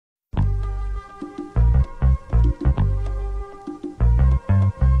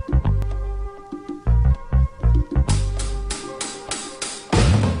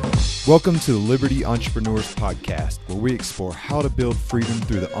Welcome to the Liberty Entrepreneurs Podcast, where we explore how to build freedom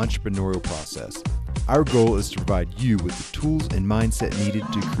through the entrepreneurial process. Our goal is to provide you with the tools and mindset needed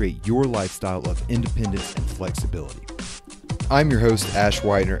to create your lifestyle of independence and flexibility. I'm your host, Ash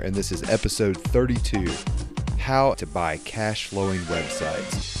Widener, and this is episode 32, How to Buy Cash-Flowing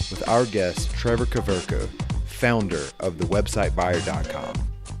Websites, with our guest, Trevor Koverko, founder of thewebsitebuyer.com.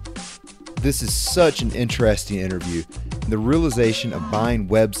 This is such an interesting interview. The realization of buying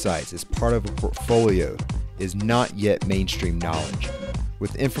websites as part of a portfolio is not yet mainstream knowledge.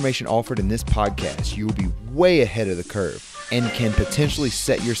 With information offered in this podcast, you will be way ahead of the curve and can potentially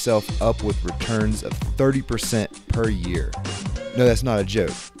set yourself up with returns of 30% per year. No, that's not a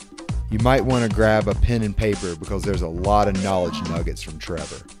joke. You might want to grab a pen and paper because there's a lot of knowledge nuggets from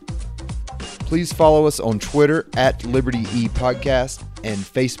Trevor. Please follow us on Twitter at Liberty E Podcast and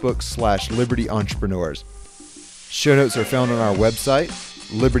Facebook /Liberty Entrepreneurs. Show notes are found on our website,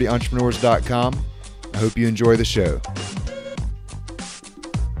 libertyentrepreneurs.com. I hope you enjoy the show.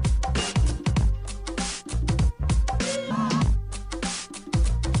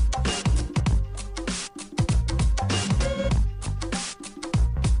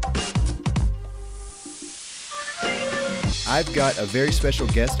 I've got a very special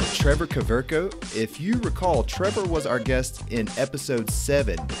guest, Trevor Koverko. If you recall, Trevor was our guest in episode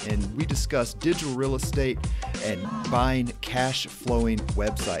 7, and we discussed digital real estate and buying cash-flowing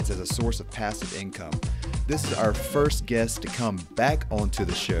websites as a source of passive income. This is our first guest to come back onto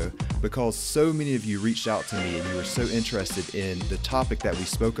the show because so many of you reached out to me and you were so interested in the topic that we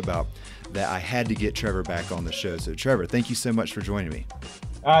spoke about that I had to get Trevor back on the show. So Trevor, thank you so much for joining me.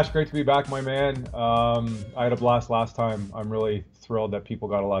 Ash, great to be back, my man. I had a blast last time. I'm really thrilled that people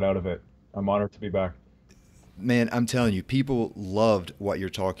got a lot out of it. I'm honored to be back. Man, I'm telling you, people loved what you're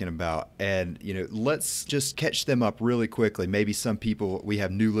talking about. And, let's just catch them up really quickly. Maybe some people, we have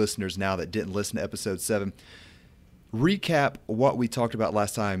new listeners now that didn't listen to episode 7. Recap what we talked about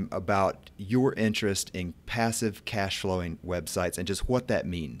last time about your interest in passive cash flowing websites and just what that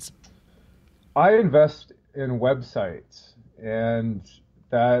means. I invest in websites, and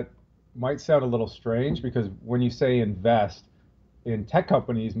that might sound a little strange because when you say invest in tech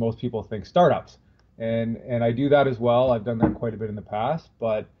companies, most people think startups. And I do that as well. I've done that quite a bit in the past.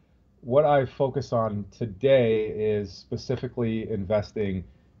 But what I focus on today is specifically investing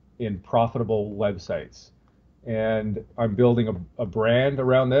in profitable websites. And I'm building a brand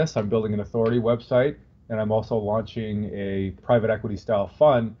around this. I'm building an authority website. And I'm also launching a private equity style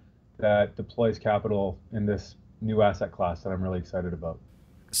fund that deploys capital in this new asset class that I'm really excited about.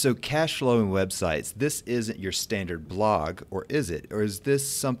 So cash flowing websites, this isn't your standard blog, or is it? Or is this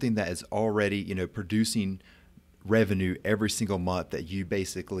something that is already, producing revenue every single month that you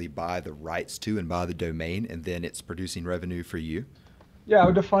basically buy the rights to and buy the domain, and then it's producing revenue for you? Yeah, I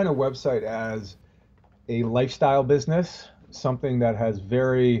would define a website as a lifestyle business, something that has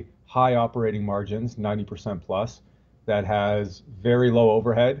very high operating margins, 90% plus, that has very low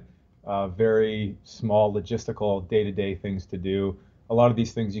overhead, very small logistical day-to-day things to do. A lot of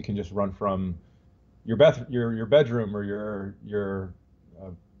these things you can just run from your bedroom or your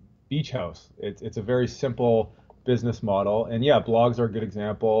beach house. It's a very simple business model. And yeah, blogs are a good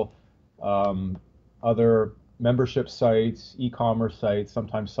example. Other membership sites, e-commerce sites,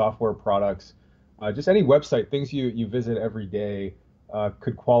 sometimes software products, just any website, things you visit every day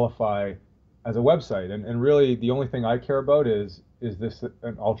could qualify as a website. And really the only thing I care about is this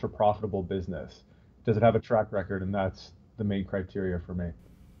an ultra profitable business? Does it have a track record? And that's the main criteria for me.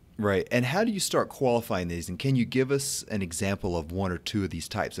 Right. And how do you start qualifying these? And can you give us an example of one or two of these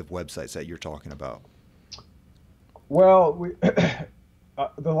types of websites that you're talking about? Well,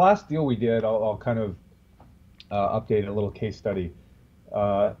 the last deal we did, I'll kind of update a little case study.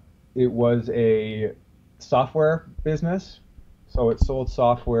 It was a software business. So it sold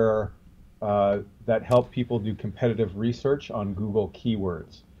software that helped people do competitive research on Google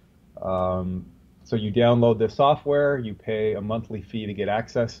keywords. So you download the software, you pay a monthly fee to get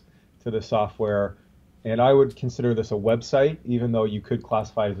access to the software, and I would consider this a website, even though you could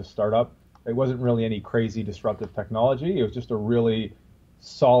classify it as a startup. It wasn't really any crazy disruptive technology. It was just a really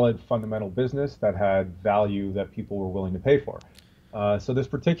solid fundamental business that had value that people were willing to pay for. So this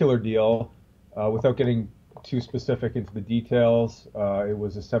particular deal, without getting too specific into the details, it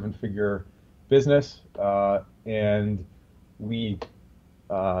was a 7-figure business, and we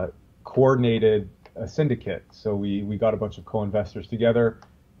coordinated a syndicate. So we got a bunch of co-investors together,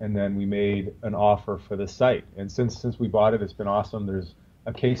 and then we made an offer for the site. And since we bought it, it's been awesome. There's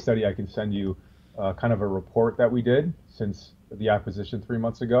a case study I can send you, kind of a report that we did since the acquisition 3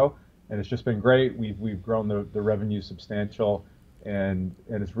 months ago, and it's just been great. We've grown the revenue substantial, and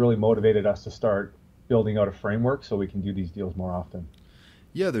it's really motivated us to start building out a framework so we can do these deals more often.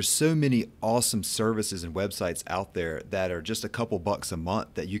 Yeah, there's so many awesome services and websites out there that are just a couple bucks a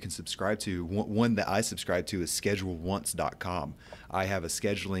month that you can subscribe to. One that I subscribe to is scheduleonce.com. I have a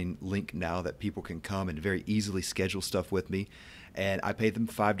scheduling link now that people can come and very easily schedule stuff with me. And I pay them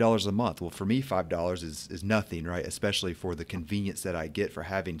 $5 a month. Well, for me, $5 is nothing, right? Especially for the convenience that I get for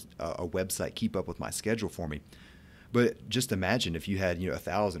having a website keep up with my schedule for me. But just imagine if you had,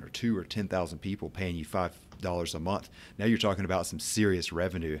 1,000 or 2 or 10,000 people paying you $5 a month. Now you're talking about some serious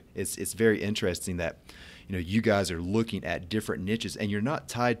revenue. It's very interesting that, you guys are looking at different niches, and you're not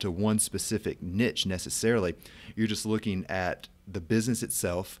tied to one specific niche necessarily. You're just looking at the business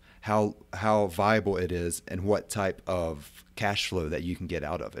itself, how viable it is, and what type of cash flow that you can get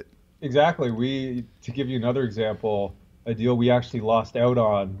out of it. Exactly. To give you another example, a deal we actually lost out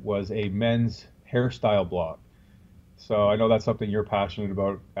on was a men's hairstyle blog. So I know that's something you're passionate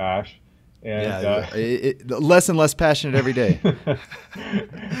about, Ash. And less and less passionate every day.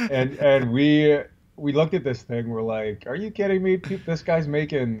 and we looked at this thing. We're like, are you kidding me? This guy's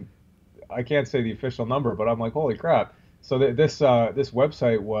making, I can't say the official number, but I'm like, holy crap. So this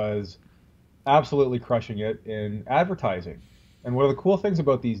website was absolutely crushing it in advertising. And one of the cool things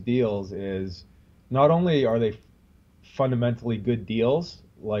about these deals is not only are they fundamentally good deals,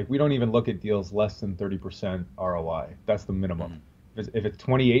 like we don't even look at deals less than 30% ROI. That's the minimum. If it's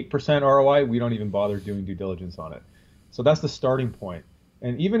 28% ROI, we don't even bother doing due diligence on it. So that's the starting point.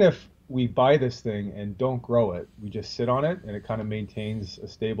 And even if we buy this thing and don't grow it, we just sit on it and it kind of maintains a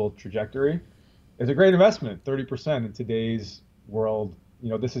stable trajectory. It's a great investment, 30% in today's world.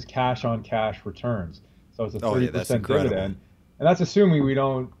 This is cash on cash returns. So it's a 30% dividend. And that's assuming we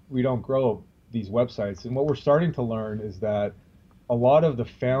don't grow these websites. And what we're starting to learn is that a lot of the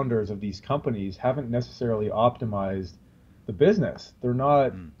founders of these companies haven't necessarily optimized the business. They're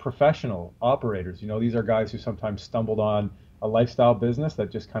not professional operators. These are guys who sometimes stumbled on a lifestyle business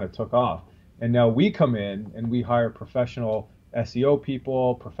that just kind of took off. And now we come in and we hire professional SEO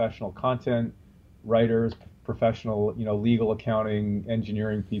people, professional content writers, professional, legal, accounting,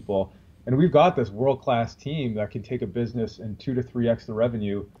 engineering people. And we've got this world-class team that can take a business and 2 to 3x the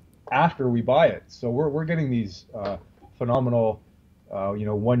revenue after we buy it. So we're getting these phenomenal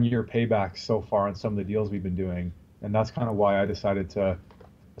 1-year paybacks so far on some of the deals we've been doing. And that's kind of why I decided to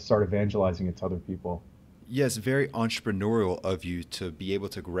start evangelizing it to other people. Yes, very entrepreneurial of you to be able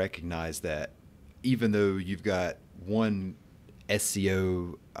to recognize that even though you've got one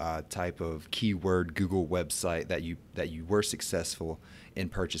SEO type of keyword Google website that you were successful in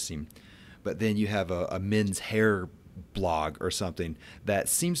purchasing, but then you have a men's hair blog or something that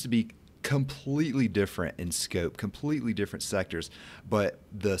seems to be completely different in scope, completely different sectors, but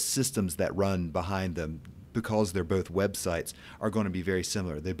the systems that run behind them, because they're both websites, are going to be very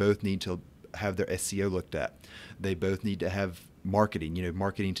similar. They both need to have their SEO looked at. They both need to have marketing,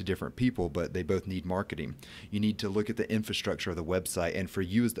 marketing to different people, but they both need marketing. You need to look at the infrastructure of the website. And for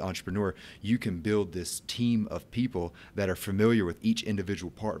you as the entrepreneur, you can build this team of people that are familiar with each individual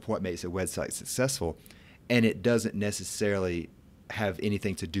part of what makes a website successful. And it doesn't necessarily have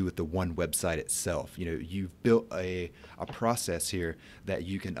anything to do with the one website itself. You've built a process here that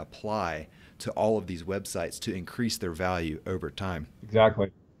you can apply to all of these websites to increase their value over time.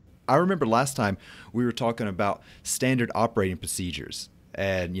 Exactly. I remember last time we were talking about standard operating procedures.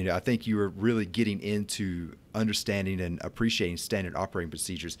 And, I think you were really getting into understanding and appreciating standard operating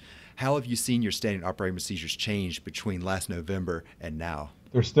procedures. How have you seen your standard operating procedures change between last November and now?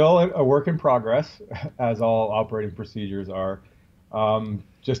 They're still a work in progress, as all operating procedures are.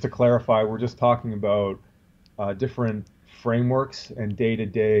 Just to clarify, we're just talking about different frameworks and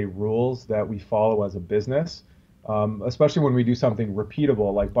day-to-day rules that we follow as a business, especially when we do something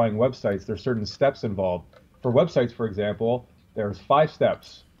repeatable like buying websites. There's certain steps involved. For websites, for example, there's 5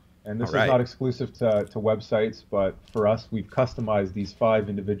 steps, and this is not exclusive to websites, but for us, we've customized these 5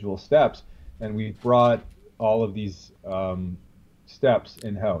 individual steps, and we've brought all of these steps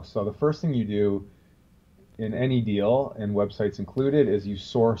in-house. So the first thing you do in any deal, and websites included, is you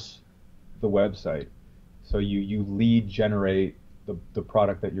source the website. So you lead generate the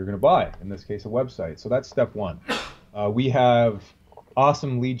product that you're going to buy, in this case a website. So that's step 1. We have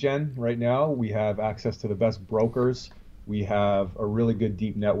awesome lead gen right now. We have access to the best brokers. We have a really good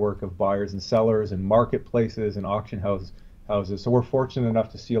deep network of buyers and sellers and marketplaces and auction houses. So we're fortunate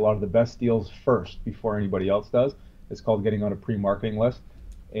enough to see a lot of the best deals first before anybody else does. It's called getting on a pre-marketing list.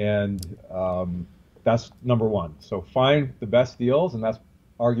 And that's number 1. So find the best deals, and that's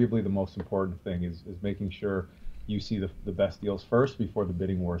arguably the most important thing is making sure you see the best deals first before the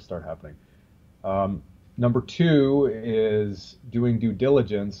bidding wars start happening. Number two is doing due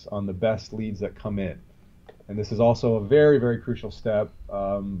diligence on the best leads that come in. And this is also a very, very crucial step.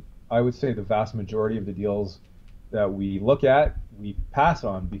 I would say the vast majority of the deals that we look at, we pass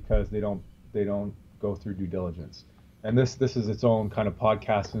on because they don't go through due diligence. And this is its own kind of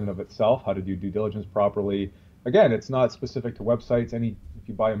podcast in and of itself, how to do due diligence properly. Again, it's not specific to websites. If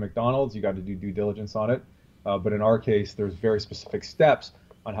you buy a McDonald's, you got to do due diligence on it. But in our case, there's very specific steps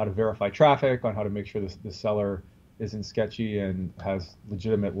on how to verify traffic, on how to make sure the seller isn't sketchy and has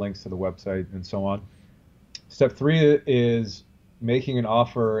legitimate links to the website and so on. Step three is making an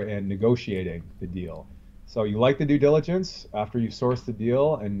offer and negotiating the deal. So you like the due diligence after you source the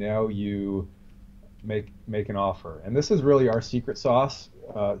deal, and now you make an offer. And this is really our secret sauce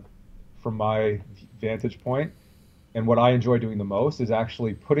from my vantage point. And what I enjoy doing the most is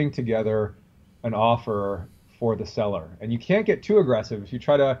actually putting together an offer for the seller. And you can't get too aggressive. If you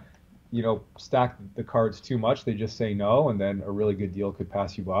try to, stack the cards too much, they just say no, and then a really good deal could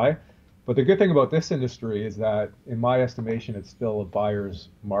pass you by. But the good thing about this industry is that, in my estimation, it's still a buyer's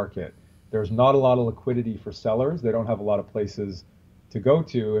market. There's not a lot of liquidity for sellers. They don't have a lot of places to go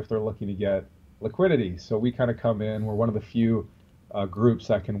to if they're looking to get liquidity. So we kind of come in, we're one of the few groups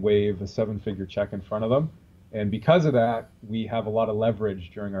that can waive a 7-figure check in front of them. And because of that, we have a lot of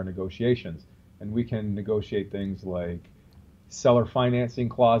leverage during our negotiations. And we can negotiate things like seller financing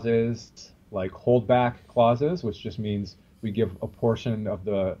clauses, like holdback clauses, which just means we give a portion of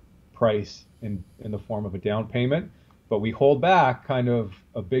the price in the form of a down payment, but we hold back kind of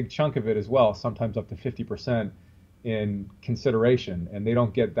a big chunk of it as well, sometimes up to 50% in consideration. And they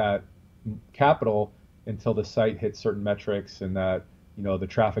don't get that capital until the site hits certain metrics and that, the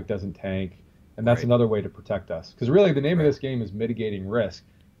traffic doesn't tank. And that's another way to protect us. Because really the name of this game is mitigating risk.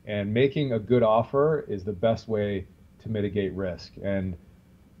 And making a good offer is the best way to mitigate risk. And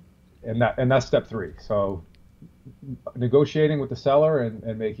that's step three. So negotiating with the seller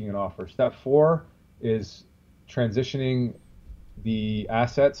and making an offer. Step four is transitioning the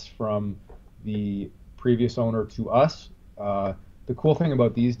assets from the previous owner to us. The cool thing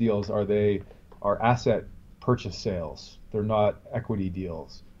about these deals are they are asset purchase sales. They're not equity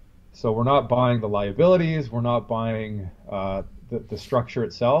deals. So we're not buying the liabilities. We're not buying the structure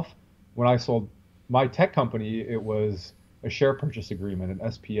itself. When I sold my tech company, it was a share purchase agreement,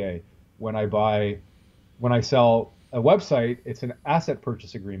 an SPA. When I sell a website, it's an asset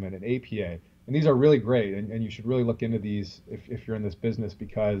purchase agreement, an APA. And these are really great, and you should really look into these if you're in this business,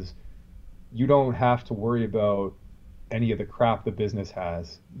 because you don't have to worry about any of the crap the business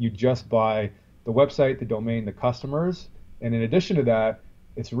has. You just buy the website, the domain, the customers, and in addition to that,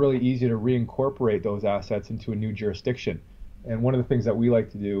 it's really easy to reincorporate those assets into a new jurisdiction. And one of the things that we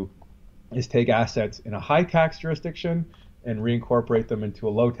like to do is take assets in a high tax jurisdiction and reincorporate them into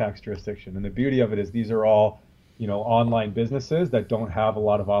a low tax jurisdiction. And the beauty of it is these are all, online businesses that don't have a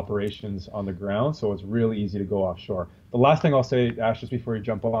lot of operations on the ground, so it's really easy to go offshore. The last thing I'll say, Ash, just before you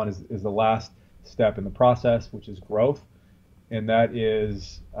jump on, is the last step in the process, which is growth. And that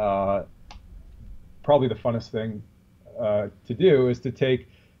is probably the funnest thing to do, is to take,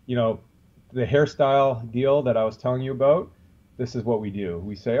 the hairstyle deal that I was telling you about. This is what we do.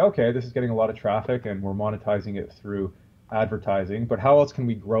 We say, okay, this is getting a lot of traffic and we're monetizing it through advertising, but how else can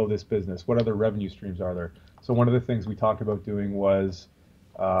we grow this business? What other revenue streams are there? So one of the things we talked about doing was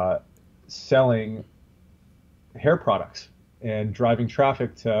selling hair products and driving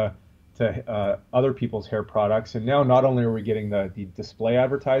traffic to other people's hair products. And now not only are we getting the display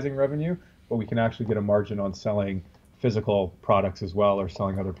advertising revenue, but we can actually get a margin on selling physical products as well, or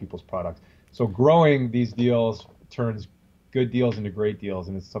selling other people's products. So growing these deals turns good deals into great deals,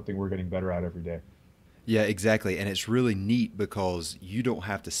 and it's something we're getting better at every day. Yeah, exactly. And it's really neat because you don't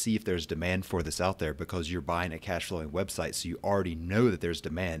have to see if there's demand for this out there, because you're buying a cash flowing website. So you already know that there's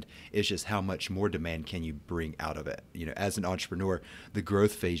demand. It's just how much more demand can you bring out of it? As an entrepreneur, the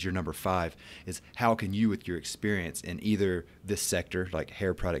growth phase, your number 5, is how can you, with your experience in either this sector, like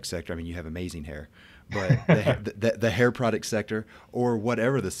hair product sector, I mean, you have amazing hair, but the hair product sector, or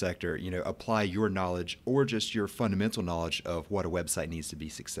whatever the sector, apply your knowledge or just your fundamental knowledge of what a website needs to be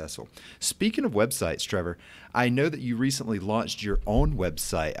successful. Speaking of websites, Trevor, I know that you recently launched your own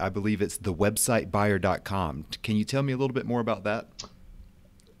website. I believe it's thewebsitebuyer.com. Can you tell me a little bit more about that?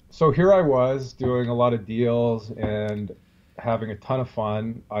 So here I was doing a lot of deals and having a ton of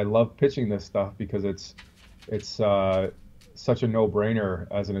fun. I love pitching this stuff because it's such a no-brainer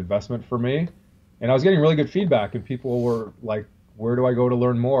as an investment for me. And I was getting really good feedback, and people were like, where do I go to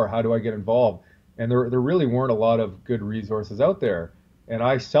learn more? How do I get involved? And there really weren't a lot of good resources out there. And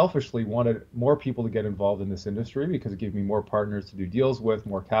I selfishly wanted more people to get involved in this industry because it gave me more partners to do deals with,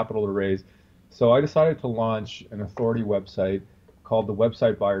 more capital to raise. So I decided to launch an authority website called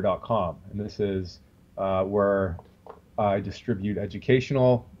thewebsitebuyer.com. And this is where I distribute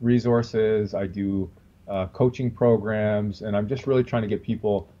educational resources. I do coaching programs, and I'm just really trying to get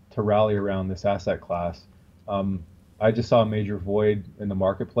people to rally around this asset class. I just saw a major void in the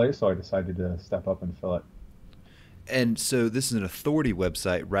marketplace, so I decided to step up and fill it. And so this is an authority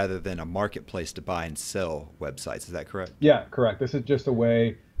website rather than a marketplace to buy and sell websites. Is that correct? Yeah, correct. This is just a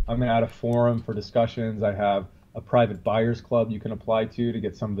way. I'm going to add a forum for discussions. I have a private buyers club you can apply to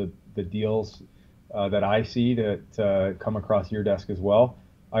get some of the deals that I see to come across your desk as well.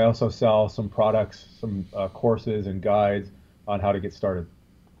 I also sell some products, some courses and guides on how to get started.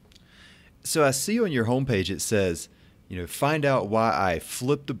 So I see on your homepage it says, find out why I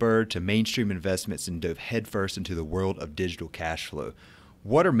flipped the bird to mainstream investments and dove headfirst into the world of digital cash flow.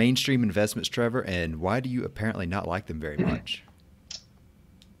 What are mainstream investments, Trevor, and why do you apparently not like them very much?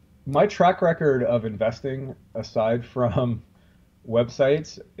 My track record of investing, aside from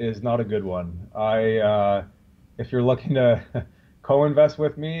websites, is not a good one. If you're looking to co-invest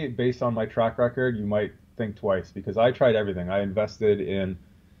with me based on my track record, you might think twice because I tried everything. I invested in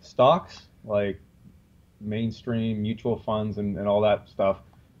stocks, like mainstream mutual funds and all that stuff,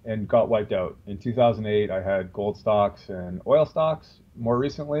 and got wiped out. In 2008, I had gold stocks and oil stocks more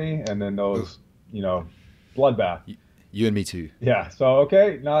recently, and then those, bloodbath. You and me too. Yeah. So,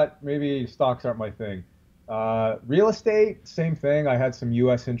 okay, maybe stocks aren't my thing. Real estate, same thing. I had some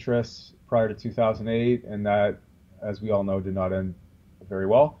U.S. interests prior to 2008, and that, as we all know, did not end very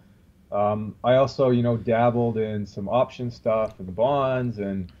well. I also, dabbled in some option stuff and the bonds,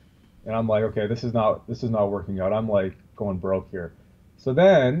 and I'm like, okay, this is not working out. I'm like going broke here. So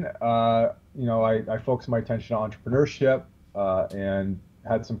then, I focused my attention on entrepreneurship and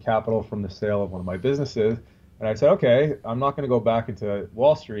had some capital from the sale of one of my businesses. And I said, okay, I'm not going to go back into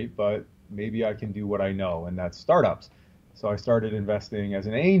Wall Street, but maybe I can do what I know, and that's startups. So I started investing as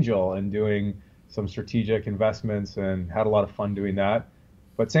an angel and doing some strategic investments and had a lot of fun doing that.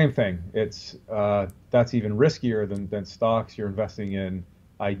 But same thing, it's that's even riskier than stocks. You're investing in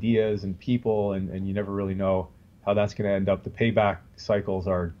ideas and people, and you never really know how that's going to end up. The payback cycles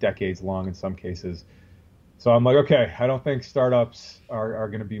are decades long in some cases. So I'm like, okay, I don't think startups are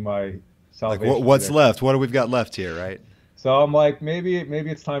going to be my salvation. Like what's left? What do we've got left here, right? So I'm like, maybe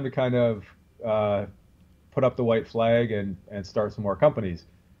it's time to kind of put up the white flag and start some more companies.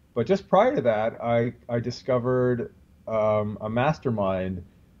 But just prior to that, I discovered a mastermind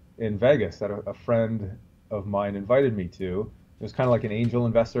in Vegas that a friend of mine invited me to. It was kind of like an angel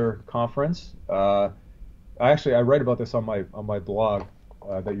investor conference. I write about this on my blog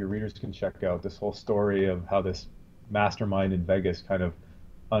that your readers can check out. This whole story of how this mastermind in Vegas kind of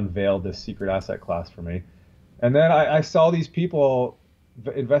unveiled this secret asset class for me. And then I saw these people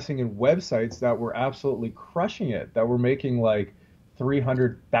investing in websites that were absolutely crushing it, that were making like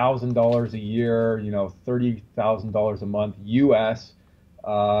 $300,000 a year, $30,000 a month US,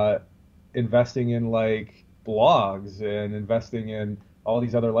 investing in like blogs and investing in all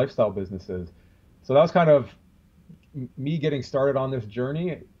these other lifestyle businesses. So that was kind of me getting started on this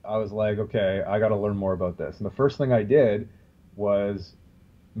journey. I was like, okay, I got to learn more about this. And the first thing I did was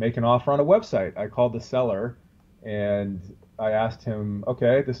make an offer on a website. I called the seller and I asked him,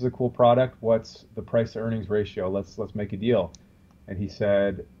 okay, this is a cool product. What's the price to earnings ratio? Let's make a deal. And he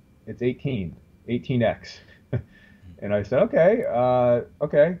said, it's 18x. And I said,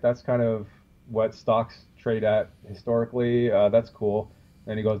 okay, that's kind of what stocks trade at historically. That's cool.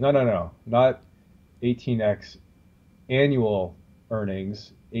 And he goes, no, not 18x annual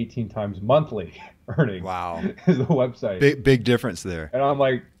earnings, 18 times monthly earnings. Wow. Is the website. Big difference there. And I'm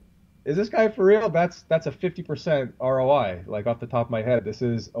like, is this guy for real? That's a 50% ROI, like off the top of my head. This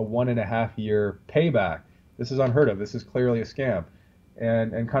is a 1.5 year payback. This is unheard of. This is clearly a scam.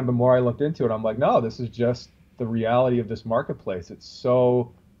 And kind of the more I looked into it, I'm like, no, this is just the reality of this marketplace. It's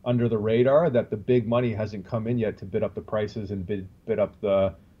so under the radar that the big money hasn't come in yet to bid up the prices and bid up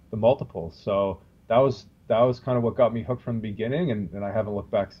the multiples. So that was kind of what got me hooked from the beginning, and I haven't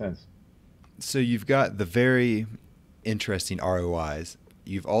looked back since. So you've got the very interesting ROIs.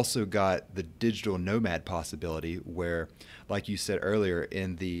 You've also got the digital nomad possibility where, like you said earlier,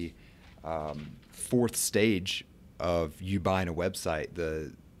 in the fourth stage of you buying a website,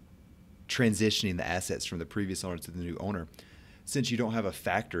 the transitioning the assets from the previous owner to the new owner, since you don't have a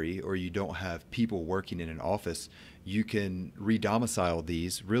factory or you don't have people working in an office, you can re-domicile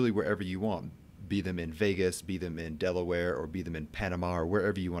these really wherever you want. Be them in Vegas, be them in Delaware, or be them in Panama, or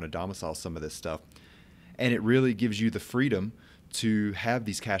wherever you want to domicile some of this stuff. And it really gives you the freedom to have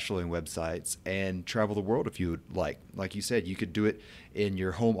these cash flowing websites and travel the world if you would like. Like you said, you could do it in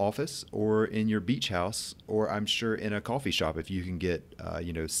your home office or in your beach house, or I'm sure in a coffee shop if you can get,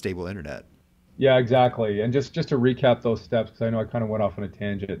 stable internet. Yeah, exactly. And just to recap those steps, because I know I kind of went off on a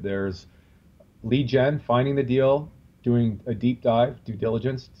tangent. There's lead gen, finding the deal, doing a deep dive, due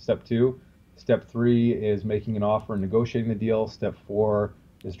diligence, step 2. Step 3 is making an offer and negotiating the deal. Step 4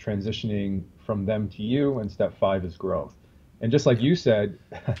 is transitioning from them to you, and step 5 is growth. And just like you said,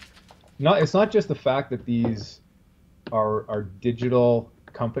 it's not just the fact that these are digital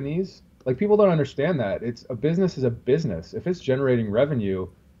companies. Like, people don't understand that. It's a business is a business. If it's generating revenue,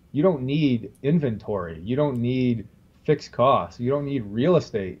 you don't need inventory. You don't need fixed costs. You don't need real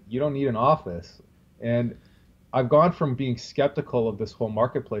estate. You don't need an office. And I've gone from being skeptical of this whole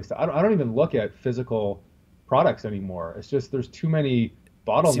marketplace to I don't even look at physical products anymore. It's just there's too many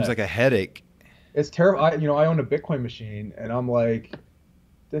bottlenecks. Seems like a headache. It's terrible. I own a Bitcoin machine, and I'm like,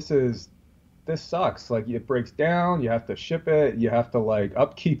 this sucks. Like, it breaks down. You have to ship it. You have to like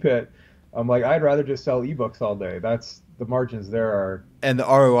upkeep it. I'm like, I'd rather just sell ebooks all day. That's the margins there are. And the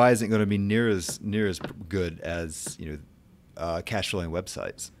ROI isn't going to be near as good as cash flowing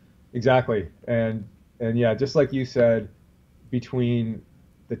websites. Exactly. And yeah, just like you said, between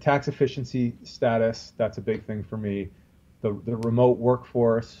the tax efficiency status, that's a big thing for me. The remote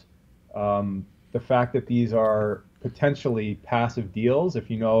workforce, the fact that these are potentially passive deals, if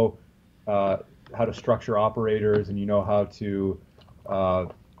you know how to structure operators and you know how to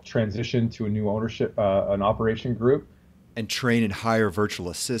transition to a new ownership, an operation group. And train and hire virtual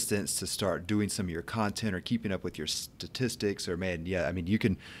assistants to start doing some of your content or keeping up with your statistics. Or you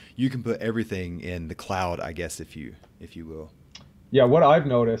can put everything in the cloud, I guess, if you will. Yeah, what I've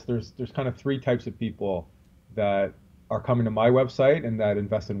noticed, there's kind of 3 types of people that are coming to my website and that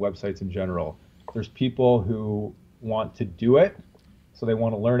invest in websites in general. There's people who want to do it, so they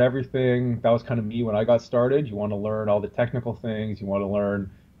want to learn everything. That was kind of me when I got started. You want to learn all the technical things. You want to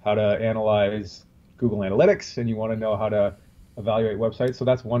learn how to analyze Google Analytics, and you want to know how to evaluate websites. So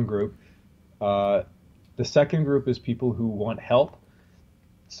that's one group. The second group is people who want help.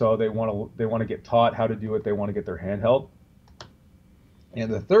 So they want to get taught how to do it. They want to get their hand held.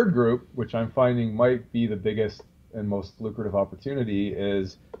 And the third group, which I'm finding might be the biggest and most lucrative opportunity,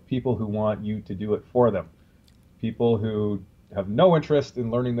 is people who want you to do it for them. People who have no interest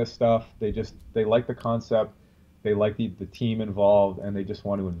in learning this stuff. They like the concept. They like the team involved, and they just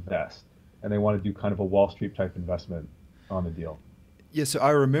want to invest. And they want to do kind of a Wall Street type investment on the deal. Yeah, so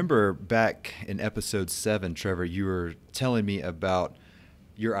I remember back in episode 7, Trevor, you were telling me about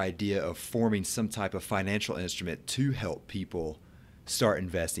your idea of forming some type of financial instrument to help people start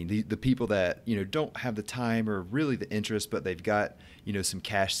investing. The people that, don't have the time or really the interest, but they've got, some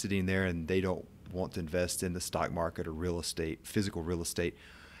cash sitting there and they don't want to invest in the stock market or real estate, physical real estate.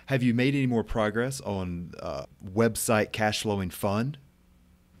 Have you made any more progress on website cash flowing fund?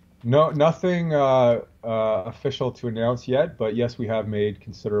 No, nothing official to announce yet, but yes, we have made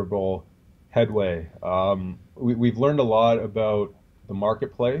considerable headway. We've learned a lot about the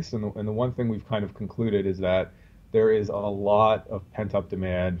marketplace, and the one thing we've kind of concluded is that there is a lot of pent-up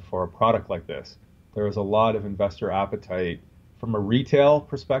demand for a product like this. There is a lot of investor appetite from a retail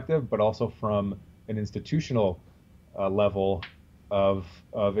perspective, but also from an institutional level of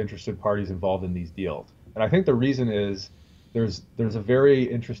interested parties involved in these deals. And I think the reason is there's a very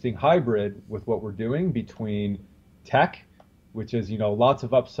interesting hybrid with what we're doing between tech, which is lots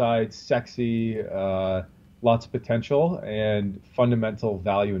of upside, sexy, lots of potential, and fundamental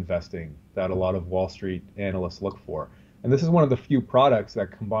value investing that a lot of Wall Street analysts look for. And this is one of the few products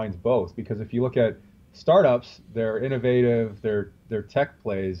that combines both, because if you look at startups, they're innovative, they're tech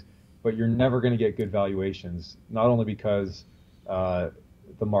plays, but you're never going to get good valuations, not only because the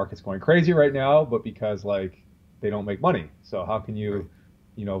market's going crazy right now, but because they don't make money. So how can you,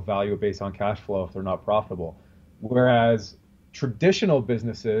 value it based on cash flow if they're not profitable? Whereas traditional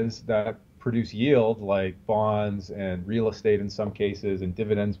businesses that produce yield, like bonds and real estate in some cases and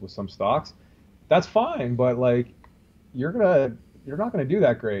dividends with some stocks, that's fine, but you're not gonna do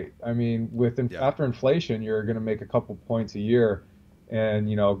that great. I mean, after inflation, you're gonna make a couple points a year, and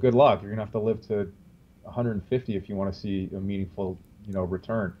good luck. You're gonna have to live to 150 if you want to see a meaningful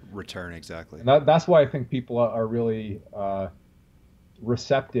return. Return, exactly. And that's why I think people are really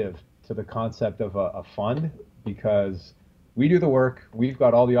receptive to the concept of a fund, because we do the work. We've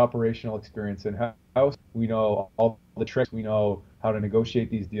got all the operational experience in-house. We know all the tricks. We know how to negotiate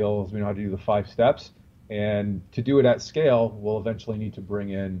these deals. We know how to do the 5 steps. And to do it at scale, we'll eventually need to bring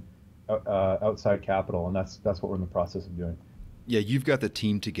in outside capital, and that's what we're in the process of doing. Yeah, you've got the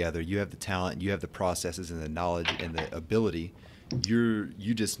team together. You have the talent. You have the processes and the knowledge and the ability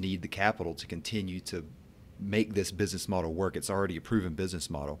You just need the capital to continue to make this business model work. It's already a proven business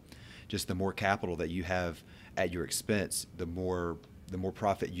model. Just the more capital that you have at your expense, the more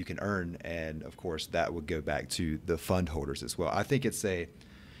profit you can earn, and of course that would go back to the fund holders as well. I think it's a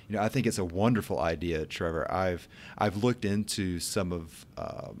wonderful idea, Trevor. I've looked into some of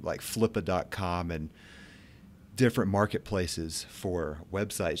like flippa.com and different marketplaces for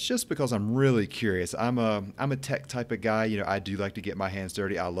websites just because I'm really curious. I'm a tech type of guy. I do like to get my hands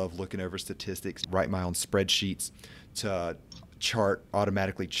dirty. I love looking over statistics, write my own spreadsheets to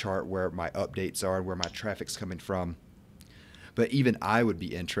automatically chart where my updates are and where my traffic's coming from. But even I would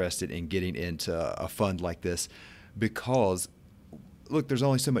be interested in getting into a fund like this because, look, there's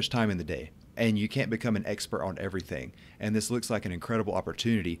only so much time in the day and you can't become an expert on everything. And this looks like an incredible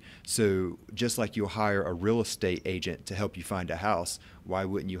opportunity. So just like you'll hire a real estate agent to help you find a house, why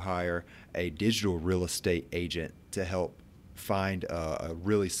wouldn't you hire a digital real estate agent to help find a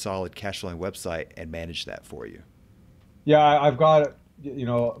really solid cash flowing website and manage that for you? Yeah, I've got,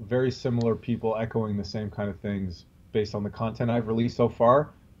 very similar people echoing the same kind of things based on the content I've released so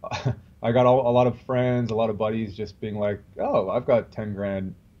far. I got a lot of friends, a lot of buddies just being like, oh, I've got 10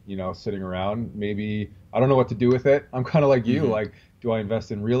 grand, sitting around. Maybe I don't know what to do with it. I'm kind of like you, like, do I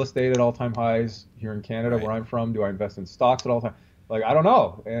invest in real estate at all-time highs here in Canada, where I'm from? Do I invest in stocks at all time? Like, I don't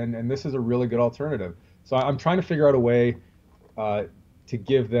know. And this is a really good alternative. So I'm trying to figure out a way to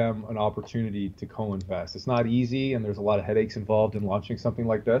give them an opportunity to co-invest. It's not easy, and there's a lot of headaches involved in launching something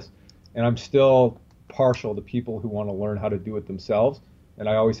like this. And I'm still partial to people who want to learn how to do it themselves. And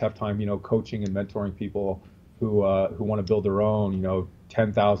I always have time, coaching and mentoring people who want to build their own,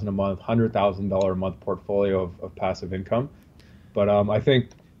 $10,000 a month, $100,000 a month portfolio of passive income. But I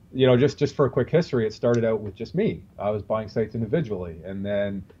think, just for a quick history, it started out with just me. I was buying sites individually, and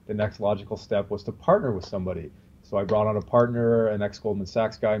then the next logical step was to partner with somebody. So I brought on a partner, an ex-Goldman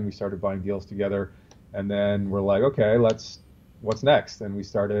Sachs guy, and we started buying deals together. And then we're like, okay, what's next? And we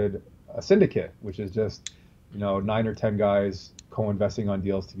started a syndicate, which is just, 9 or 10 guys co-investing on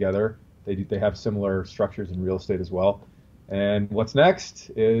deals together. They have similar structures in real estate as well. And what's next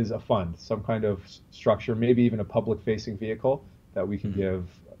is a fund, some kind of structure, maybe even a public-facing vehicle that we can give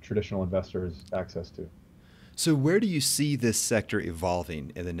traditional investors access to. So where do you see this sector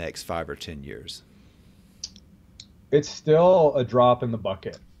evolving in the next 5 or 10 years? It's still a drop in the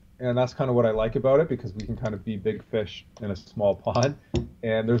bucket. And that's kind of what I like about it, because we can kind of be big fish in a small pond.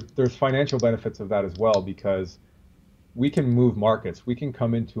 And there's financial benefits of that as well, because we can move markets. We can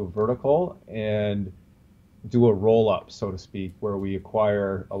come into a vertical and do a roll up, so to speak, where we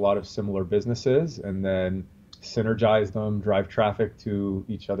acquire a lot of similar businesses and then synergize them, drive traffic to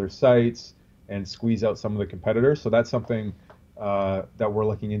each other's sites, and squeeze out some of the competitors. So that's something that we're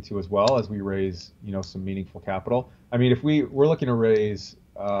looking into as well as we raise, some meaningful capital. I mean, if we're looking to raise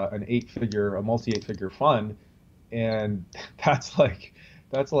a multi-8-figure fund, and that's like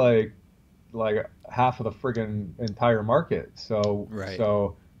half of the friggin' entire market. So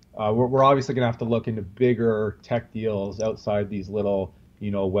we're obviously gonna have to look into bigger tech deals outside these little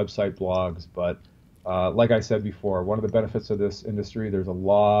website blogs. But like I said before, one of the benefits of this industry, there's a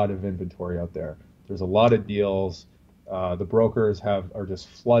lot of inventory out there. There's a lot of deals. The brokers are just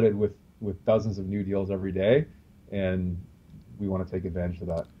flooded with dozens of new deals every day, and we want to take advantage of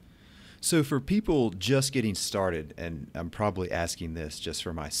that. So for people just getting started, and I'm probably asking this just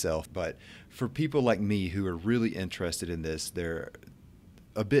for myself, but for people like me who are really interested in this, they're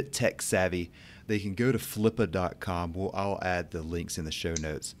a bit tech savvy, they can go to flippa.com. I'll add the links in the show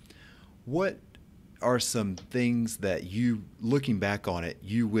notes. What are some things that you, looking back on it,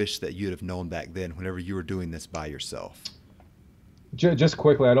 you wish that you'd have known back then whenever you were doing this by yourself? Just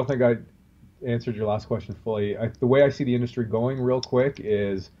quickly, I don't think I answered your last question fully. The way I see the industry going real quick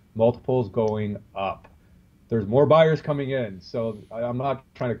is multiples going up. There's more buyers coming in. So I'm not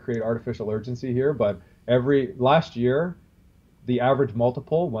trying to create artificial urgency here, but last year, the average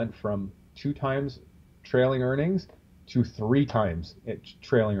multiple went from 2 times trailing earnings to 3 times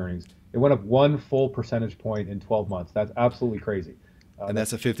trailing earnings. It went up 1 full percentage point in 12 months. That's absolutely crazy. And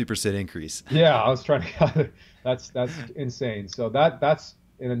that's a 50% increase. Yeah, I was trying to. That's insane. So that's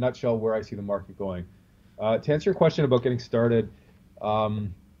in a nutshell where I see the market going. To answer your question about getting started, I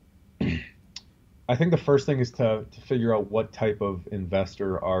think the first thing is to figure out what type of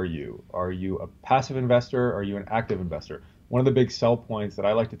investor are you. Are you a passive investor? Are you an active investor? One of the big sell points that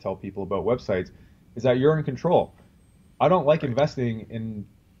I like to tell people about websites is that you're in control. I don't like investing in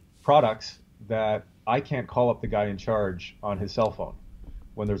products that I can't call up the guy in charge on his cell phone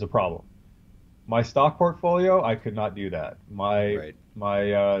when there's a problem. My stock portfolio, I could not do that. My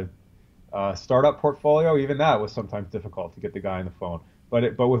Startup portfolio, even that was sometimes difficult to get the guy on the phone.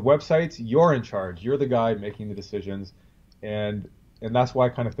 But with websites, you're in charge. You're the guy making the decisions, and that's why I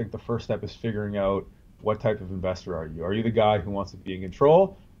kind of think the first step is figuring out what type of investor are you. Are you the guy who wants to be in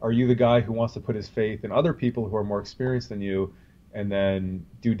control? Are you the guy who wants to put his faith in other people who are more experienced than you, and then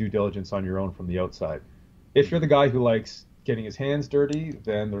do due diligence on your own from the outside? If you're the guy who likes getting his hands dirty,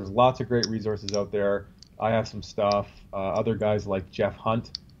 then there's lots of great resources out there. I have some stuff. Other guys like Jeff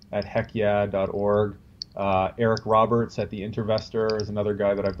Hunt at heckyeah.org. Eric Roberts at the Intervestor is another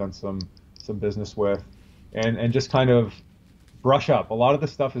guy that I've done some business with, and just kind of brush up. A lot of the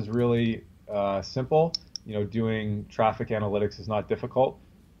stuff is really simple. Doing traffic analytics is not difficult,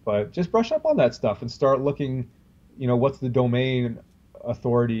 but just brush up on that stuff and start looking. What's the domain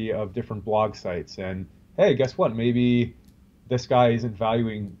authority of different blog sites? And hey, guess what? Maybe this guy isn't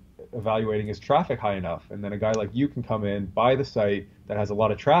evaluating his traffic high enough, and then a guy like you can come in, buy the site that has a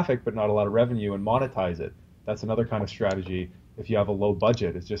lot of traffic but not a lot of revenue, and monetize it. That's another kind of strategy if you have a low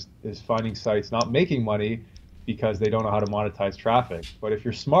budget. Is finding sites not making money because they don't know how to monetize traffic. But if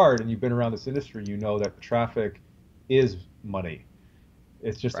you're smart and you've been around this industry, you know that traffic is money.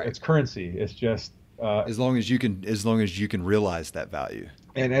 It's just It's currency. It's just as long as you can realize that value.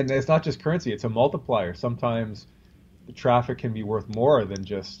 And it's not just currency, it's a multiplier. Sometimes the traffic can be worth more than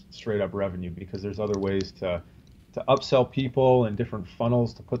just straight up revenue, because there's other ways to upsell people and different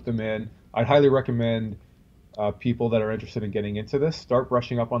funnels to put them in. I'd highly recommend people that are interested in getting into this, start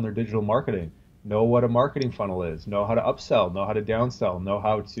brushing up on their digital marketing. Know what a marketing funnel is, know how to upsell, know how to downsell, know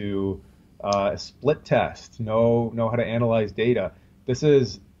how to split test, know how to analyze data. This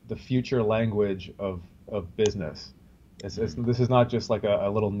is the future language of business. This is not just like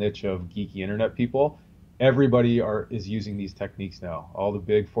a little niche of geeky internet people. Everybody is using these techniques now. All the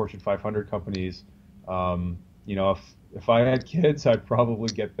big Fortune 500 companies. If I had kids, I'd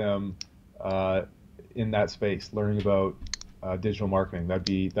probably get them in that space, learning about digital marketing.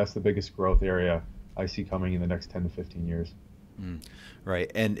 That's the biggest growth area I see coming in the next 10 to 15 years.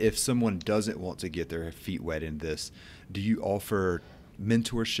 Right. And if someone doesn't want to get their feet wet in this, do you offer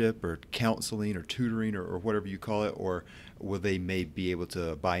mentorship or counseling or tutoring or whatever you call it, or will they may be able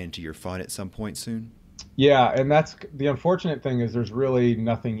to buy into your fund at some point soon? Yeah, and that's the unfortunate thing, is there's really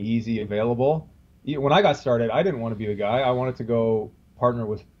nothing easy available. When I got started, I didn't want to be the guy. I wanted to go partner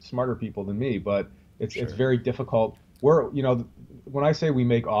with smarter people than me, but it's very difficult. When I say we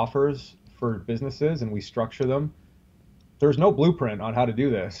make offers for businesses and we structure them, there's no blueprint on how to do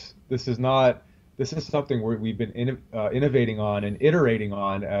this. This is something we've been innovating on and iterating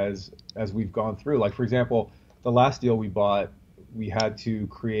on as we've gone through. Like, for example, the last deal we bought, we had to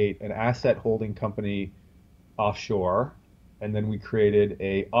create an asset holding company offshore, and then we created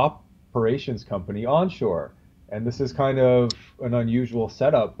a operations company onshore. And this is kind of an unusual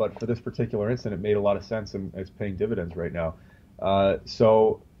setup, but for this particular instance, it made a lot of sense, and it's paying dividends right now.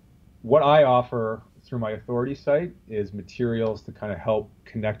 So what I offer through my authority site is materials to kind of help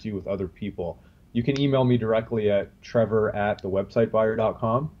connect you with other people. You can email me directly at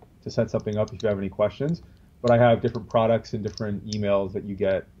trevor@thewebsitebuyer.com to set something up if you have any questions. But I have different products and different emails that you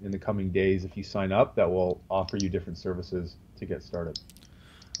get in the coming days if you sign up that will offer you different services to get started.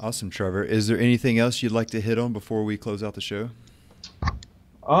 Awesome, Trevor. Is there anything else you'd like to hit on before we close out the show?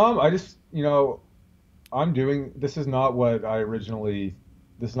 This is not what I originally,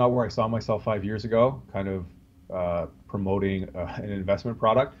 this is not where I saw myself 5 years ago, kind of promoting an investment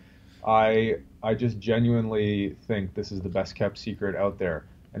product. I just genuinely think this is the best kept secret out there.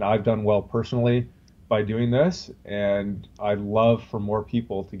 And I've done well personally by doing this, and I'd love for more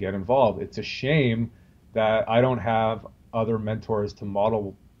people to get involved. It's a shame that I don't have other mentors to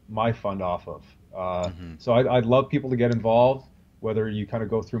model my fund off of. So I'd love people to get involved, whether you kind of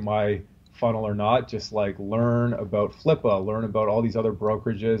go through my funnel or not. Just like learn about Flippa, learn about all these other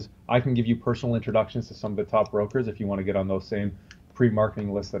brokerages. I can give you personal introductions to some of the top brokers if you want to get on those same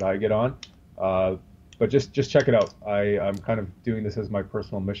pre-marketing lists that I get on. But just check it out. I'm kind of doing this as my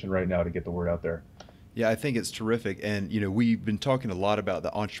personal mission right now to get the word out there. Yeah, I think it's terrific. And, we've been talking a lot about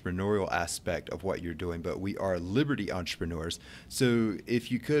the entrepreneurial aspect of what you're doing, but we are Liberty entrepreneurs. So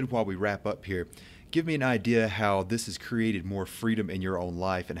if you could, while we wrap up here, give me an idea how this has created more freedom in your own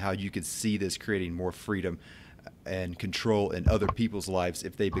life and how you could see this creating more freedom and control in other people's lives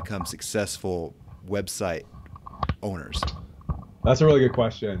if they become successful website owners. That's a really good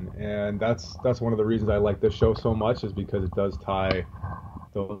question. And that's one of the reasons I like this show so much, is because it does tie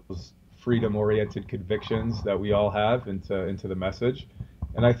those freedom-oriented convictions that we all have into the message.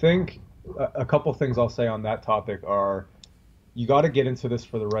 And I think a couple things I'll say on that topic are, you got to get into this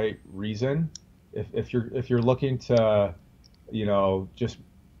for the right reason. If you're looking to, just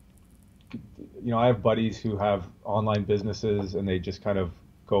I have buddies who have online businesses and they just kind of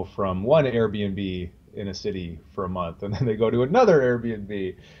go from one Airbnb in a city for a month and then they go to another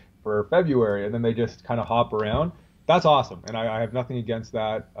Airbnb for February and then they just kind of hop around. That's awesome. And I have nothing against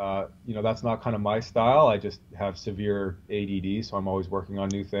that. That's not kind of my style. I just have severe ADD, so I'm always working on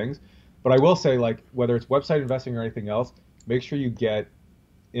new things. But I will say, like, whether it's website investing or anything else, make sure you get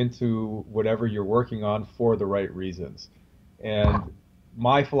into whatever you're working on for the right reasons. And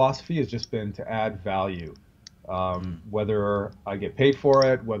my philosophy has just been to add value, whether I get paid for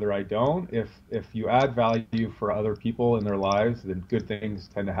it, whether I don't. If you add value for other people in their lives, then good things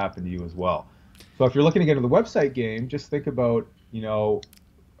tend to happen to you as well. So if you're looking to get into the website game, just think about,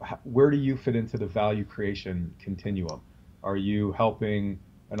 where do you fit into the value creation continuum? Are you helping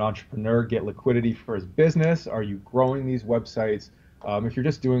an entrepreneur get liquidity for his business? Are you growing these websites? If you're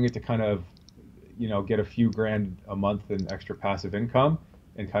just doing it to kind of, get a few grand a month in extra passive income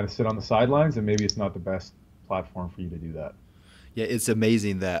and kind of sit on the sidelines, then maybe it's not the best platform for you to do that. Yeah, it's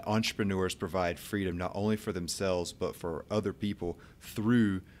amazing that entrepreneurs provide freedom not only for themselves, but for other people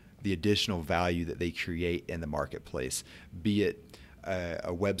through the additional value that they create in the marketplace, be it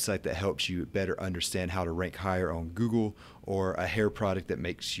a website that helps you better understand how to rank higher on Google, or a hair product that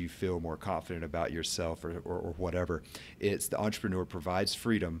makes you feel more confident about yourself, or whatever. It's the entrepreneur provides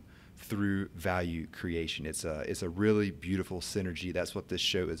freedom through value creation. It's a really beautiful synergy. That's what this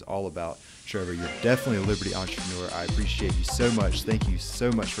show is all about. Trevor, you're definitely a Liberty entrepreneur. I appreciate you so much. Thank you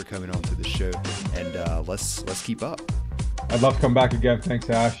so much for coming on to the show, and let's keep up. I'd love to come back again. Thanks,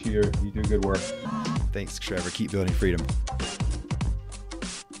 Ash. You do good work. Thanks, Trevor. Keep building freedom.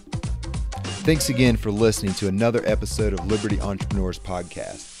 Thanks again for listening to another episode of Liberty Entrepreneurs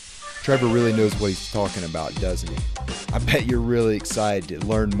Podcast. Trevor really knows what he's talking about, doesn't he? I bet you're really excited to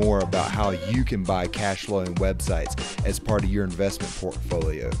learn more about how you can buy cash flowing websites as part of your investment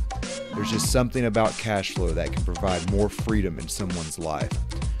portfolio. There's just something about cash flow that can provide more freedom in someone's life.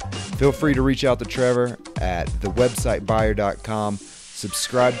 Feel free to reach out to Trevor at thewebsitebuyer.com,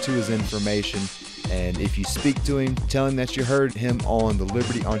 subscribe to his information, and if you speak to him, tell him that you heard him on the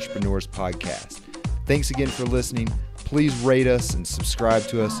Liberty Entrepreneurs Podcast. Thanks again for listening. Please rate us and subscribe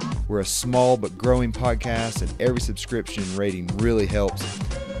to us. We're a small but growing podcast, and every subscription and rating really helps.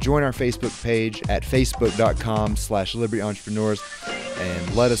 Join our Facebook page at facebook.com/Liberty Entrepreneurs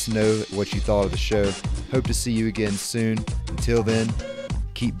and let us know what you thought of the show. Hope to see you again soon. Until then,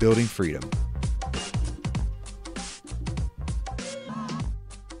 keep building freedom.